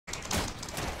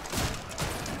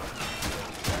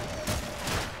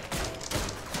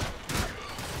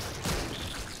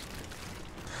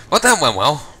Well, that went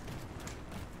well.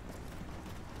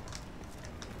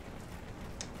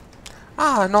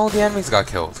 Ah, and all the enemies got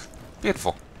killed.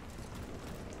 Beautiful.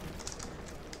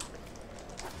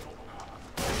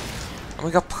 And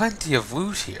we got plenty of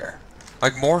loot here.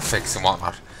 Like Morphix and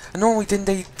whatnot. And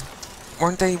normally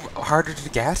weren't they harder to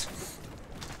get?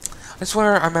 I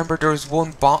swear I remember there was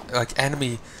one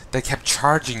enemy that kept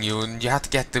charging you and you had to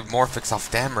get the Morphix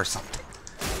off them or something.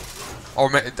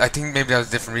 Or I think maybe that was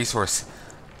a different resource.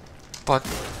 But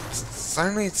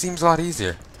suddenly it seems a lot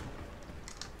easier.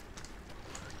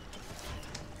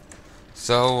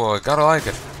 So, gotta like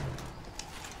it.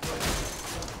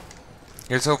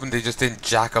 Here's hoping they just didn't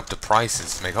jack up the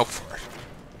prices to make up for it.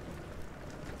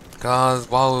 Because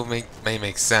while it may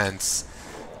make sense,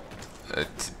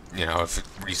 you know, if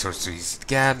resources are easy to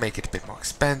get, make it a bit more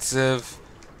expensive.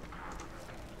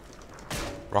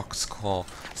 Rock skull.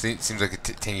 Seems like a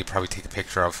thing you'd probably take a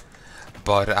picture of.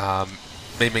 But,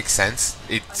 may make sense.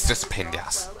 It's just a pain in the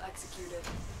ass.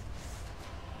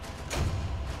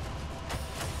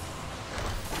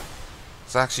 I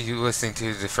was actually listening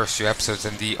to the first few episodes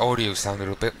and the audio sounded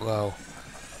a bit low.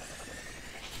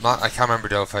 I can't remember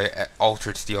though if I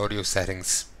altered the audio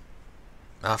settings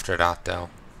after that though.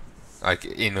 Like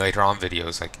in later on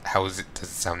videos, like how does it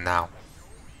sound now?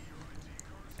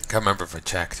 Can't remember if I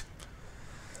checked.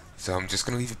 So I'm just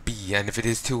gonna leave it be, and if it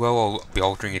is too low I'll be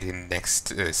altering it in the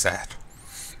next set.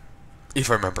 If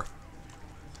I remember.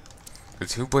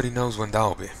 Because who bloody knows when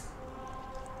that'll be.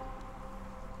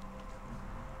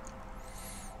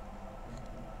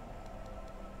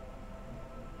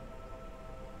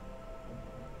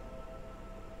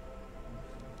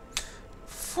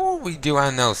 Before we do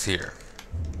anything else here,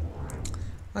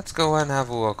 let's go and have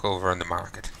a look over on the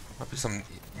market. Might be some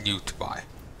new to buy.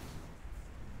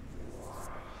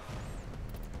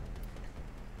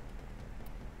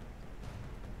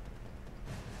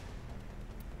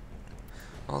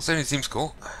 Well, it certainly seems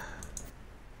cool.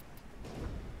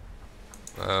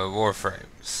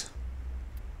 Warframes.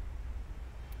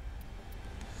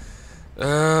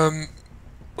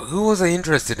 Who was I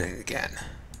interested in again?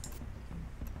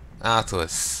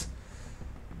 Atlas.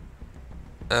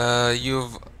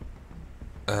 You've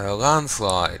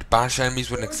landslide. Bash enemies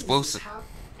with an explosive.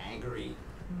 Angry.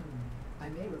 I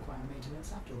may require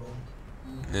maintenance after all.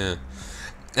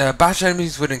 Yeah. Bash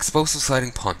enemies with an explosive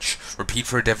sliding punch. Repeat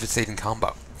for a devastating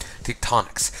combo.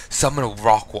 Tectonics. Summon a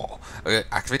rock wall.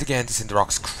 Activate again to send the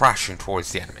rocks crashing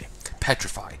towards the enemy.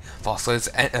 Petrify. Fossilize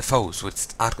foes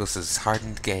with Atlas's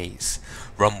hardened gaze.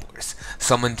 Rumblers.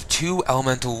 Summoned 2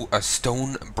 elemental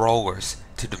stone brawlers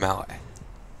to the melee.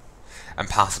 And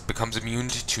passive becomes immune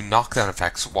to knockdown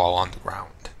effects while on the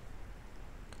ground.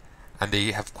 And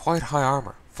they have quite high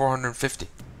armor. 450.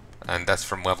 And that's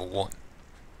from level 1.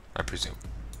 I presume.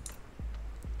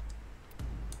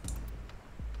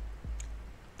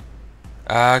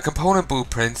 Component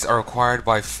blueprints are acquired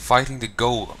by fighting the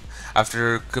golem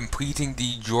after completing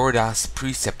the Jordas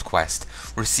Precept quest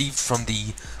received from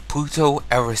the Pluto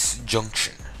Eris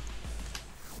Junction.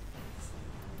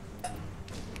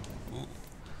 Ooh.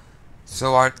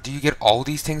 So do you get all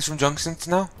these things from junctions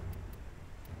now?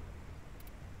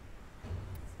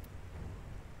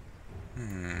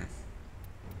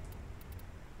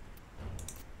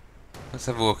 Let's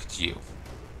have a look at you.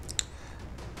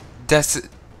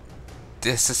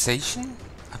 Desiccation?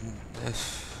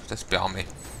 That's beyond me.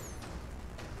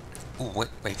 Ooh,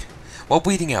 wait. While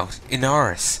bleeding out,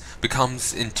 Inaris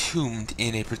becomes entombed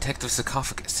in a protective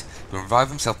sarcophagus. He will revive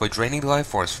himself by draining the life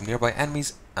force from nearby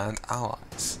enemies and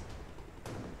allies.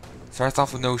 Starts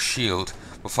off with no shield,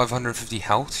 with 550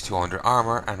 health, 200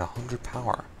 armor, and 100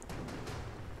 power.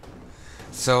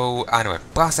 So, anyway,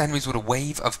 blast enemies with a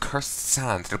wave of cursed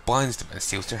sand that blinds them and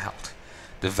steals their health.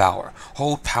 Devour.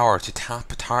 Hold power to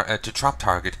trap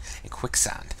target in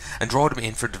quicksand and draw them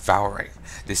in for devouring.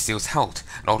 This steals health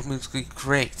and ultimately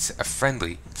creates a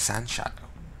friendly sand shadow.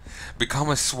 Become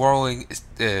a swirling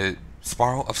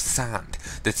spiral of sand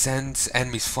that sends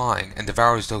enemies flying and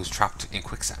devours those trapped in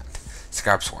quicksand.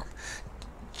 Scarab Swarm.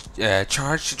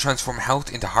 Charge to transform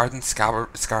health into hardened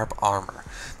scarab armor.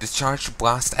 Discharge to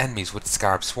blast enemies with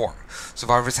Scarab Swarm.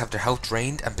 Survivors have their health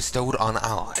drained and bestowed on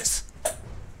allies.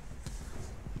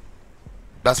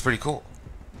 That's pretty cool.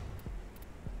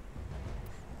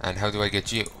 And how do I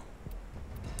get you?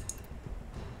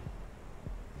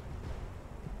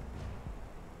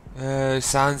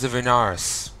 Sands of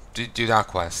Inaris. Do that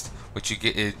quest, which you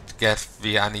get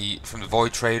via from the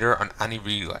Void Trader on any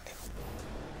relay.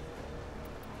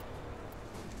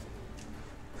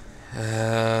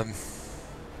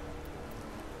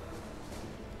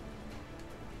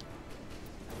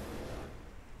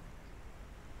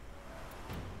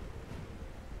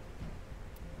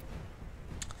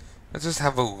 Let's just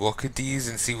have a look at these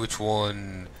and see which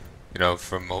one, you know,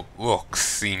 from looks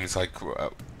seems like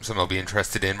something I'll be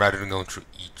interested in rather than going through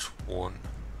each one.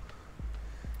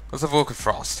 Let's have a look at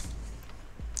Frost.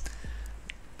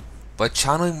 By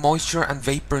channeling moisture and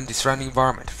vapor in the surrounding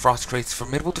environment, Frost creates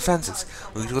formidable defenses,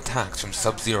 lethal attacks from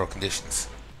sub-zero conditions.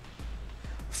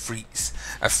 Freeze.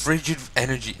 A frigid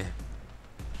energy...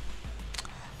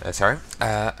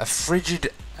 a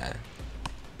frigid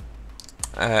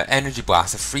energy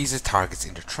blast that freezes targets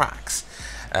in their tracks.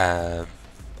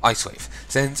 Ice wave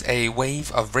sends a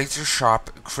wave of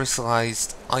razor-sharp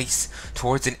crystallized ice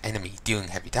towards an enemy, dealing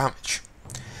heavy damage.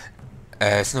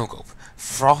 Snow globe.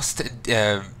 Frost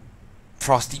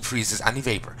deep freezes any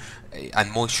vapor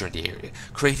and moisture in the area,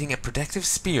 creating a protective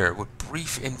spear with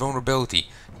brief invulnerability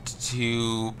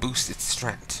to boost its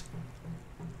strength.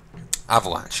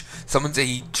 Avalanche summons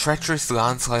a treacherous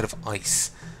landslide of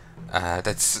ice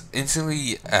that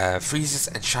instantly freezes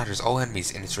and shatters all enemies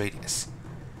in its radius.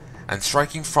 And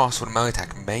striking Frost with a melee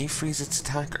attack may freeze its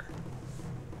attacker.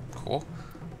 Cool.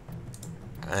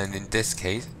 And in this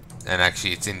case, and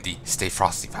actually it's in the Stay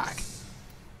Frosty pack.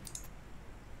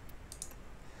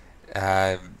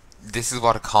 This is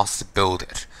what it costs to build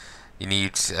it. You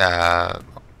need that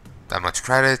much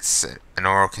credits, an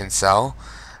oro can sell,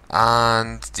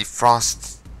 and the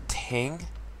Frost Ting,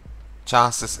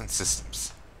 Justice, and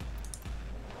Systems.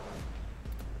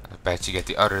 I bet you get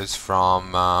the others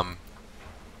from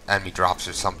enemy drops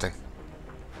or something.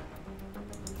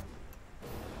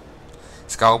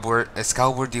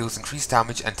 Excalibur deals increased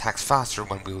damage and attacks faster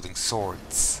when wielding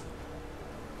swords.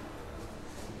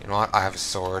 You know what? I have a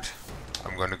sword.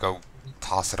 I'm going to go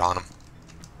toss it on him.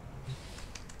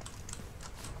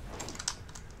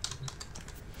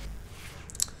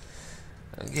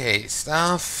 Okay,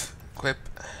 staff, equip.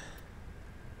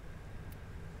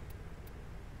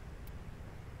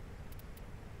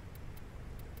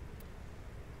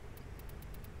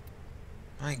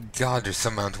 My god, there's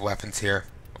some amount of weapons here.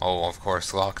 Oh, of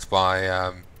course, locked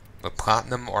by with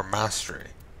platinum or mastery.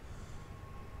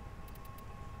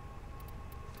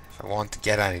 If I want to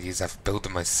get any of these, I have to build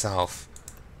them myself.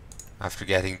 After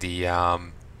getting the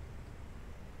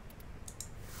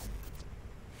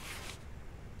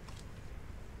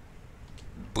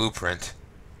blueprint.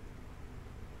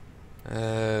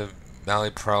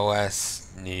 Melee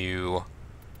prowess, new.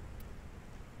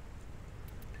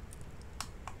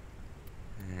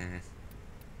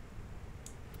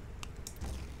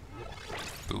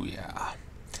 Booyah.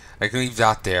 I can leave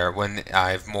that there. When I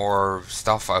have more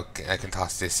stuff, I can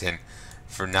toss this in.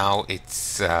 For now,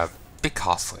 it's a bit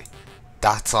costly.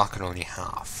 That slot can only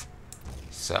have.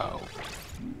 So,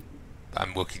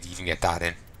 I'm lucky to even get that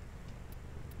in.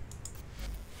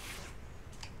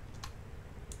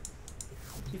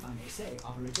 If I may say,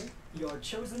 operator, your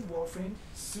chosen Warframe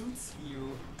suits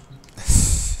you.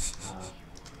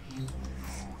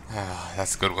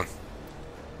 That's a good one.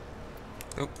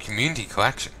 Oh, community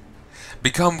collection.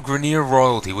 Become Grenier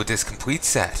royalty with this complete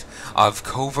set of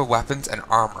Kova weapons and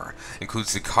armor.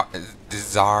 Includes the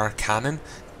Tsar cannon,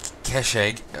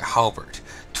 Kesheg halberd,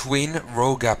 twin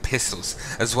Roga pistols,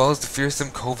 as well as the fearsome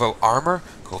Kova armor,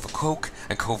 Kova cloak,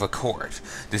 and Kova cord.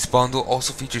 This bundle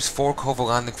also features 4 Kova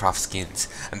landing craft skins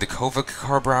and the Kova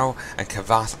Karbrow and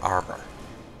Kavat armor.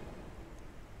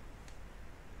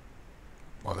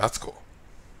 Well, that's cool.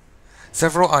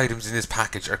 Several items in this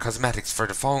package are cosmetics for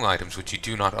the following items which you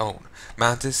do not own: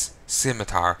 Mantis,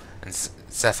 Scimitar, and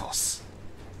Zephos.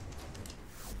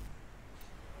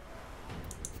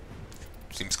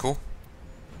 Seems cool.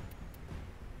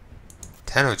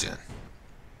 Tenogen.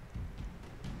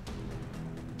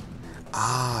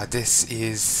 Ah, this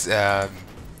is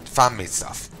fan-made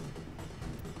stuff.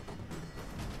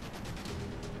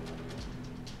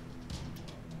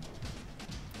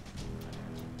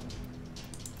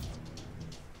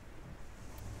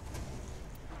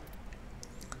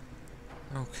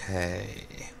 Okay.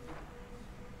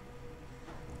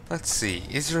 Let's see.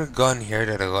 Is there a gun here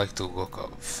that I like the look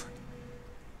of?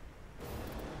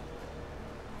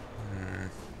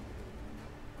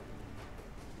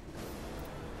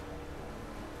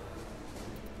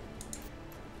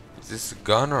 Is this a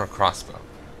gun or a crossbow?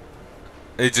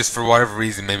 It just, for whatever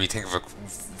reason, made me think of a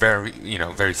very,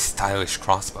 very stylish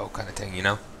crossbow kind of thing, you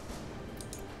know?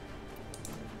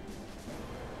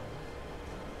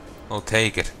 I'll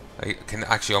take it. I can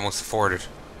actually almost afford it.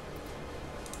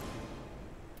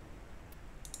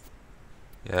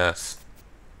 Yes.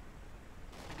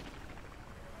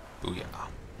 Booyah.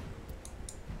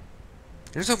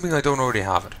 Here's something I don't already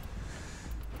have it.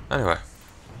 Anyway.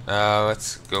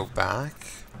 Let's go back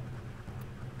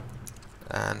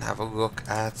and have a look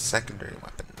at secondary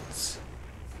weapons.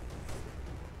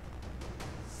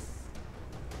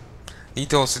 Need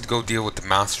to also go deal with the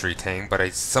mastery thing, but I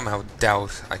somehow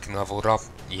doubt I can level it up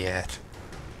yet.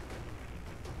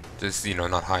 Just, you know,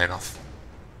 not high enough.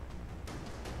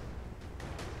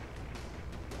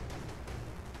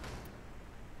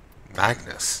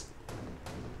 Magnus.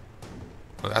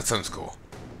 Well, that sounds cool.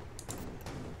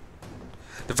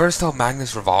 The versatile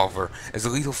Magnus revolver is a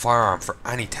lethal firearm for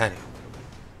any tenant.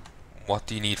 What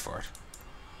do you need for it?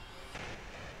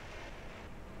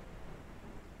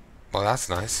 Well, that's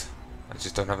nice. I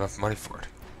just don't have enough money for it.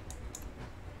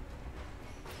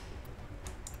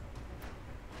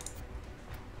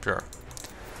 Sure.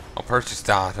 I'll purchase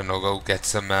that and I'll go get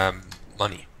some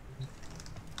money.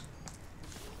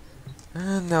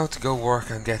 And now to go work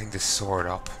on getting this sword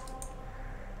up.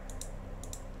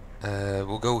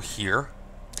 We'll go here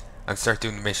and start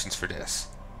doing the missions for this.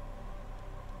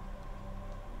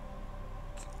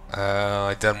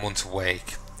 I done once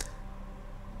awake.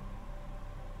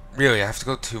 Really, I have to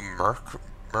go to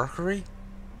Mercury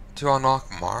to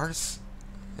unlock Mars?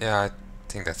 Yeah, I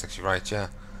think that's actually right, yeah.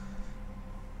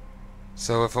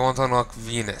 So if I want to unlock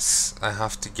Venus, I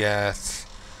have to get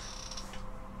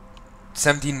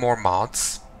 17 more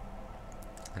mods.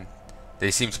 And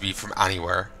they seem to be from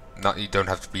anywhere. You don't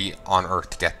have to be on Earth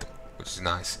to get them, which is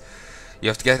nice. You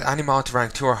have to get any mod to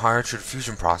rank 2 or higher through the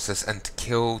fusion process and to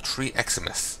kill 3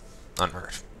 Eximus on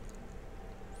Earth.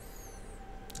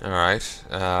 Alright,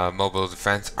 mobile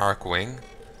defense, arc wing,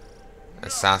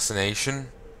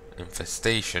 assassination,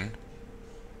 infestation.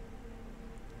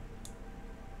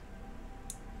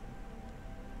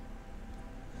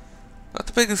 Not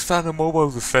the biggest fan of mobile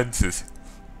defenses.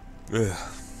 Ugh.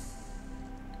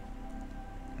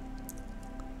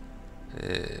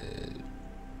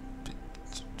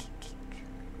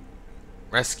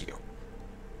 Rescue.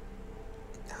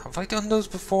 Have I done those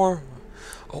before?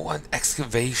 Oh, and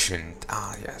excavation.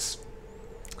 Ah, yes.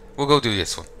 We'll go do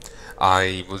this one.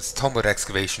 I was talking about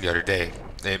excavation the other day.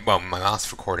 Well, my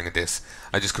last recording of this,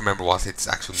 I just couldn't remember what its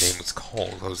actual name was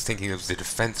called. I was thinking it was the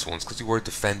defense ones, because we were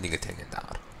defending a thing in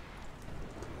that.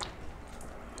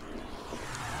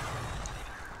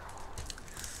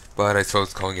 But I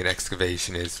suppose calling it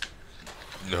excavation is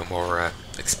no more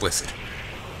explicit.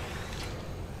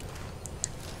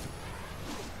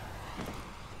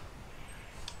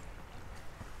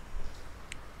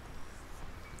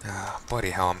 Ah,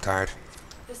 bloody hell, I'm tired.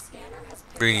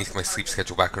 Really need to get my sleep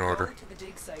schedule back in order.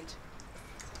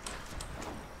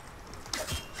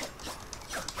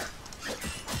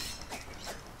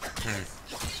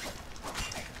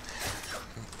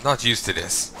 Not used to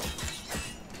this.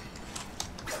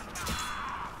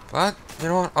 But, you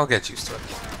know what? I'll get used to it.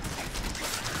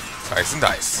 Slice and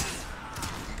dice.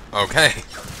 Okay.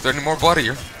 Certainly more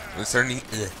bloodier.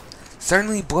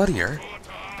 Certainly bloodier.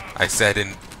 I said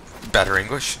in better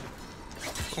English.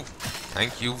 Oh,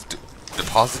 thank you.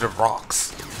 Deposit of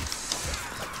rocks.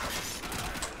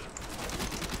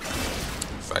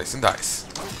 Slice and dice.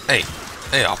 Hey.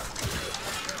 Hey up.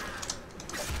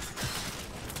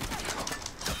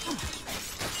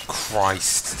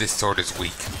 Christ, this sword is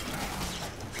weak.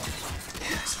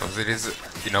 I suppose it is,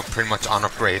 you know, pretty much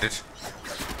unupgraded.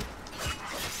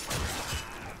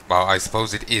 Well, I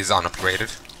suppose it is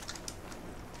unupgraded.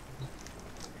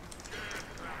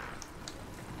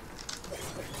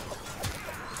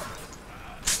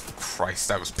 Christ,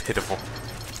 that was pitiful.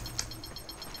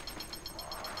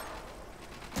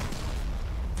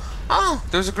 Oh,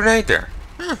 there's a grenade there.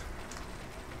 Huh.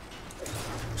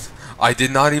 I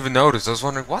did not even notice. I was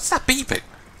wondering, what's that beeping?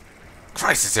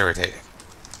 Christ, it's irritating.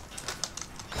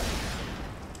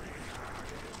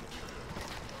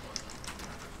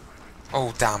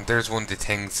 Oh, damn, there's one of the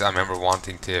things I remember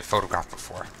wanting to photograph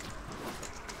before.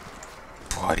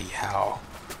 Bloody hell.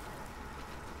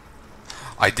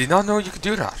 I did not know you could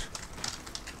do that.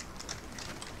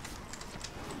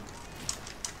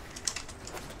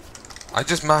 I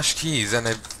just mashed keys and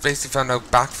I basically found out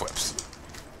backflips.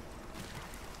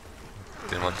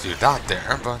 Didn't want to do that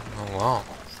there, but oh wow.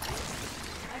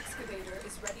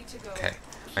 Okay,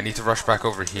 I need to rush back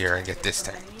over here and get this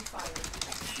thing.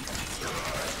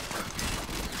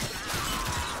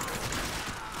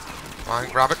 Come on,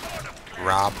 grab it.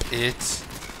 Grab it.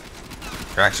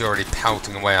 They're actually already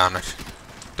pouting away on it.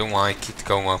 Don't want to keep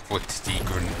going up with the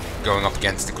going up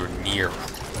against the Grenier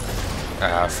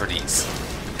for these.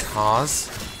 Because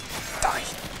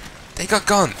they got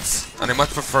guns, and I much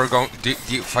prefer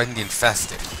fighting the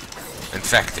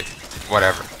infected,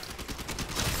 whatever.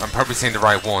 I'm probably saying the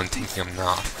right one, thinking I'm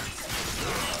not.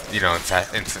 You know,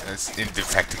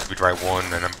 infected could be the right one,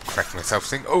 and I'm correcting myself,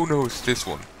 saying, "Oh no, it's this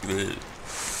one."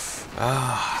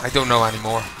 I don't know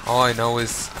anymore. All I know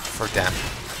is for them.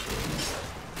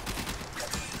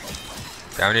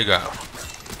 Down you go.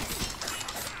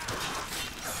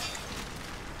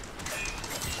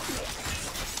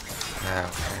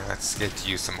 Okay, let's get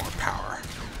you some more power.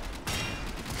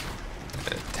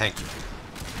 Thank you.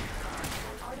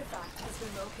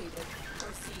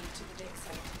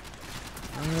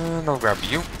 I'll grab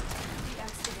you.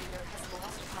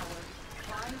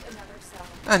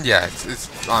 And yeah,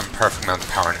 it's on perfect amount of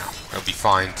power now. It'll be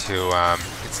fine to,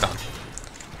 it's done.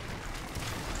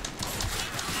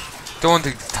 Don't want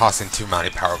to toss in too many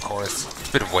power cores. It's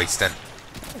a bit of wasting.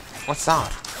 What's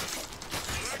that?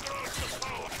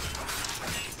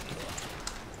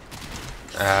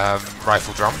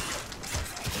 Rifle drum.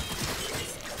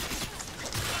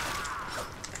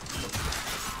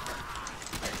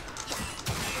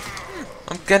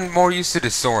 I'm getting more used to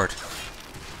this sword.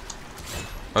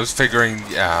 I was figuring,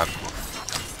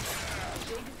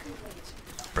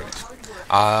 brilliant.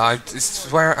 I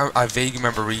swear I vaguely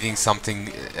remember reading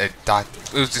something that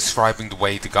it was describing the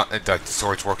way the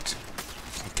swords worked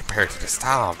compared to the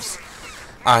staves,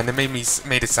 and it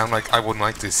made it sound like I wouldn't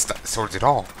like the swords at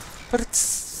all, but it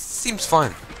seems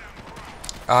fine.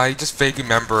 I just vaguely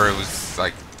remember it was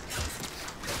like,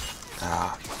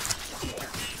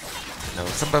 no,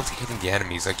 it's about hitting the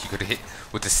enemies. Like you could hit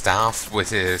with the staff,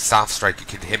 with a staff strike, you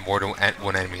could hit more than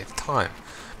one enemy at a time.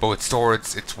 But with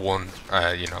swords, it's one,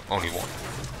 you know, only one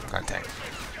kind of thing.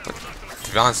 But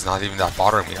to be honest, it's not even that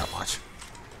bothering me that much.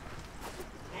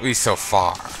 At least so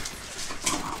far.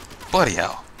 Bloody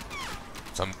hell.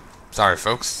 Sorry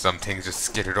folks, some things just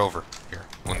skittered over. Here,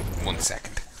 one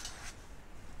second.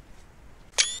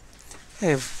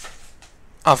 Hey,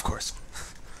 of course.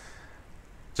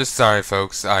 Just sorry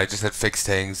folks, I just had fixed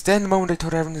things. Then the moment I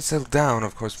thought everything had settled down,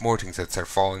 of course more things had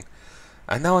started falling.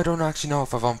 And now I don't actually know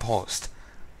if I've unpaused.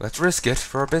 Let's risk it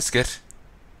for a biscuit.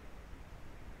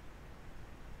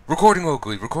 Recording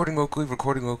locally, recording locally,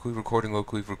 recording locally, recording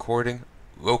locally, recording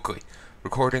locally,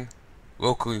 recording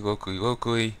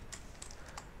locally.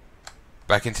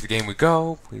 Back into the game we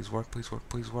go. Please work, please work,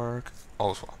 please work.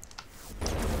 All's well.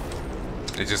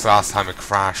 It just last time it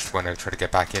crashed when I tried to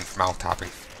get back in from alt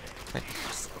tapping. Hey,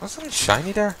 was something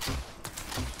shiny there?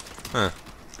 Huh.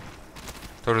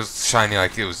 Thought it was shiny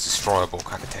like it was destroyable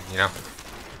kind of thing, you know?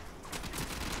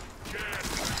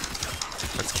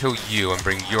 Let's kill you and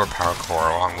bring your power core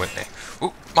along with me.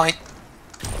 Ooh, mine!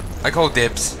 I call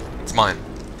dibs. It's mine.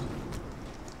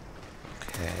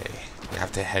 Okay, we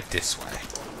have to head this way.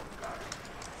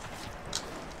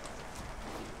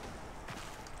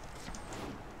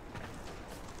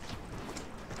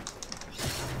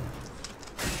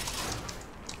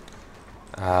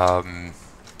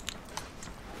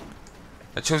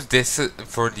 I chose this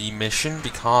for the mission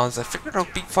because I figured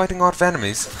I'd be fighting a lot of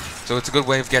enemies, so it's a good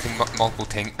way of getting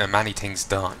many things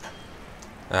done.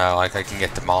 Like I can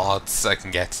get the mods, I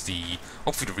can get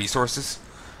hopefully the resources,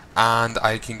 and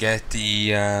I can get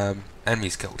the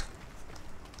enemies killed.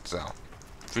 So,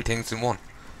 3 things in one.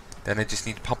 Then I just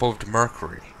need to pop over to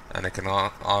Mercury, and I can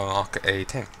unlock a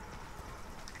thing.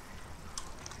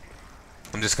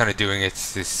 I'm just kind of doing it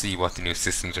to see what the new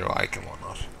systems are like and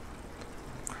whatnot.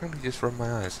 I'm currently just rubbing my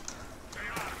eyes.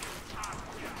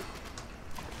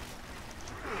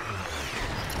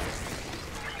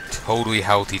 Totally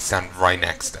healthy, stand right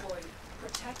next to it.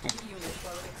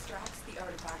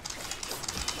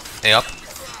 Hey, up.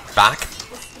 Back.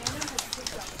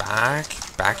 Back.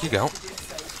 Back you go.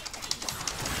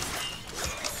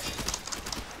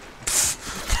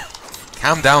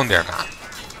 Calm down there, man.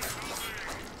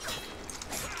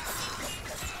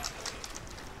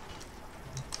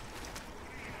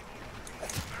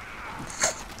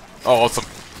 Oh, awesome.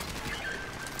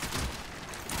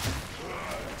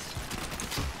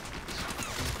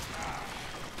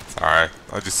 Sorry,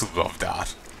 I just love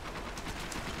that.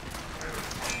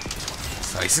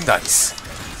 Slice and dice.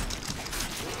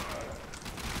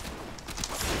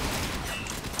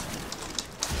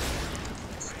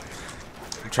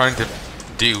 I'm trying to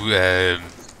do,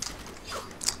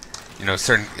 you know,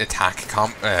 certain attack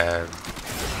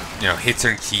you know, hit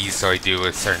certain keys so I do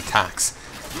with certain attacks.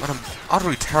 But I'm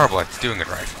utterly terrible at doing it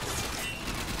right.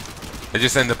 I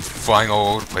just end up flying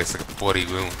all over the place like a bloody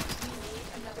loon.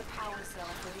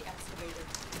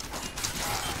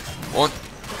 What?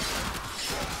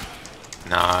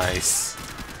 Nice.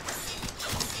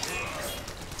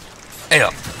 Hey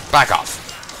up, back off.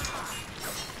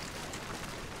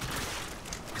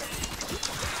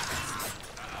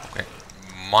 Okay,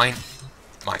 mine.